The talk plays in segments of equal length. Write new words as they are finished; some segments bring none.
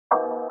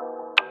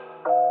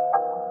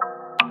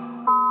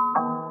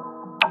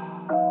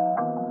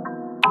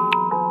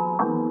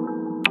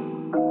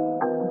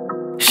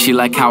She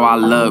like how I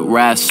look,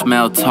 rap,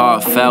 smell,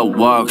 talk, felt,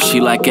 walk.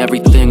 She like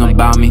everything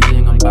about me.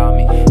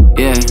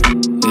 Yeah,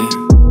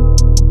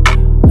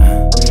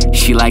 yeah.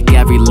 She like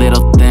every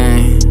little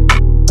thing.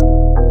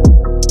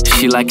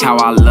 She like how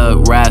I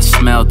look, rap,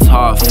 smell,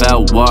 talk,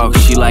 felt, walk.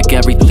 She like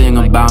everything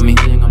about me.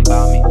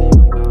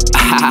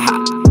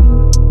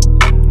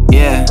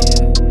 Yeah,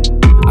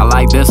 I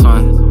like this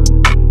one.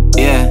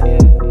 Yeah.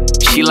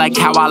 She like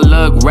how I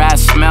look, rap,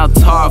 smell,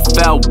 talk,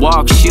 felt,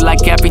 walk. She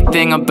like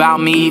everything about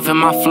me, even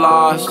my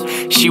flaws.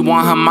 She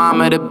want her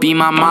mama to be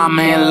my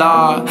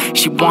mama-in-law.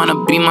 She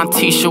wanna be my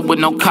teacher with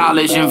no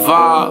college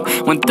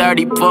involved. When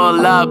 30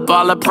 pull up,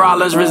 all her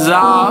problems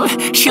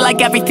resolved. She like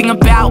everything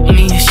about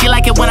me. She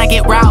like it when I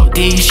get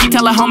rowdy. She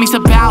tell her homies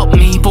about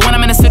me, but when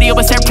I'm in the studio,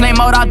 it's airplane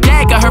mode all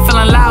day. Got her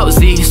feeling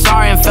lousy.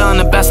 Sorry, I'm feeling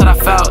the best that I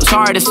felt.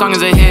 Sorry, this song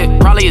is a hit.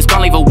 Probably it's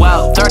gonna leave a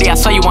well. 30, I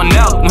saw you on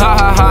Nell. Ha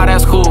ha ha,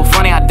 that's cool.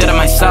 Funny, I did it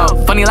myself.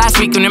 Funny last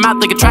week when your mouth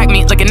like a track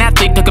meet, like an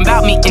athlete talking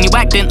about me, and you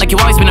acting like you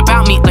always been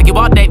about me, like you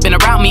all day been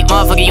around me,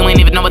 motherfucker. You ain't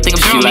even know what thing I'm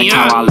doing. She like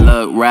how I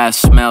look, rap,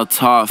 smell,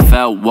 talk,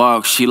 felt,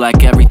 walk. She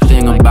like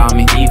everything about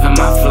me, even my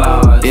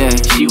flaws. Yeah,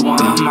 she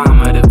want her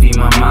mama to be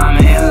my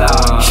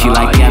mama-in-law. She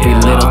like every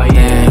little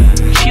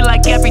thing. She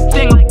like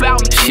everything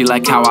about me. She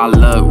like how I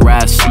look,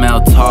 rap,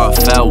 smell, talk,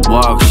 felt,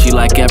 walk. She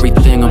like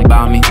everything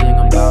about me.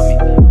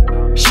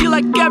 She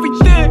like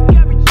everything.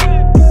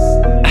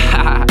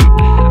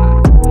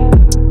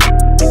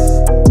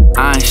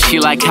 She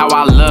like how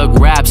I look,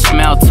 rap,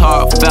 smell,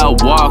 talk,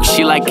 felt, walk.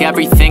 She like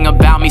everything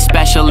about me,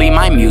 especially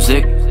my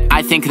music.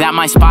 I think that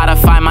my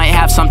Spotify might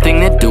have something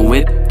to do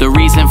with the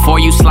reason for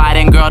you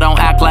sliding, girl, don't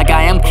act like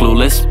I am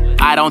clueless.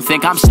 I don't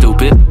think I'm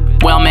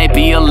stupid. Well,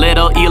 maybe a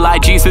little. Eli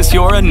Jesus,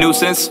 you're a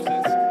nuisance.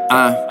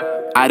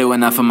 I do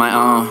enough of my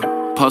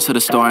own. Post to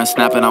the store and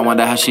snap it, I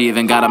wonder how she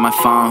even got on my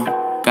phone.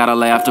 Gotta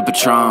lay off the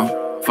Patron.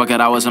 Fuck it,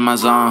 I was in my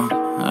zone.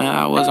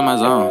 I was in my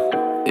zone.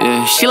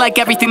 Yeah. She like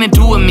everything to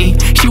do with me.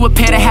 She would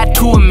pair the hat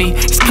two of me.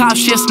 This cop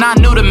shit's not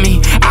new to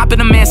me. I've been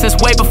a man since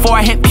way before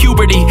I hit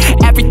puberty.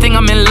 Everything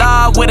I'm in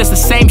love with is the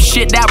same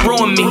shit that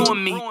ruined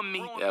me.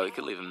 Yeah, we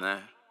could leave him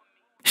there.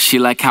 She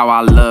like how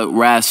I look,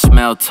 rap,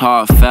 smell,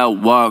 talk, felt,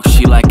 walk.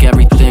 She like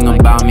everything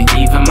about me,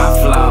 even my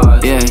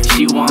flaws. Yeah,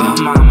 she want her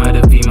mama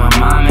to be my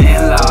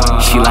mama-in-law.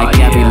 She like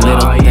every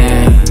little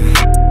thing.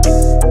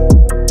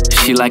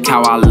 She like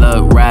how I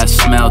look, rap,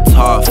 smell,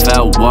 talk,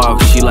 felt,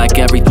 walk. She like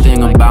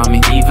everything about me,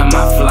 even my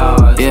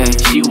flaws. Yeah,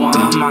 she want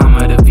her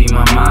mama to be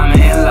my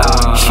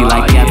mama-in-law. She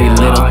like every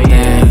little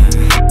thing.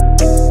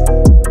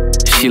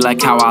 She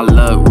like how I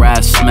look,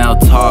 rap, smell,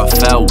 talk,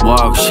 felt,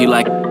 walk. She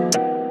like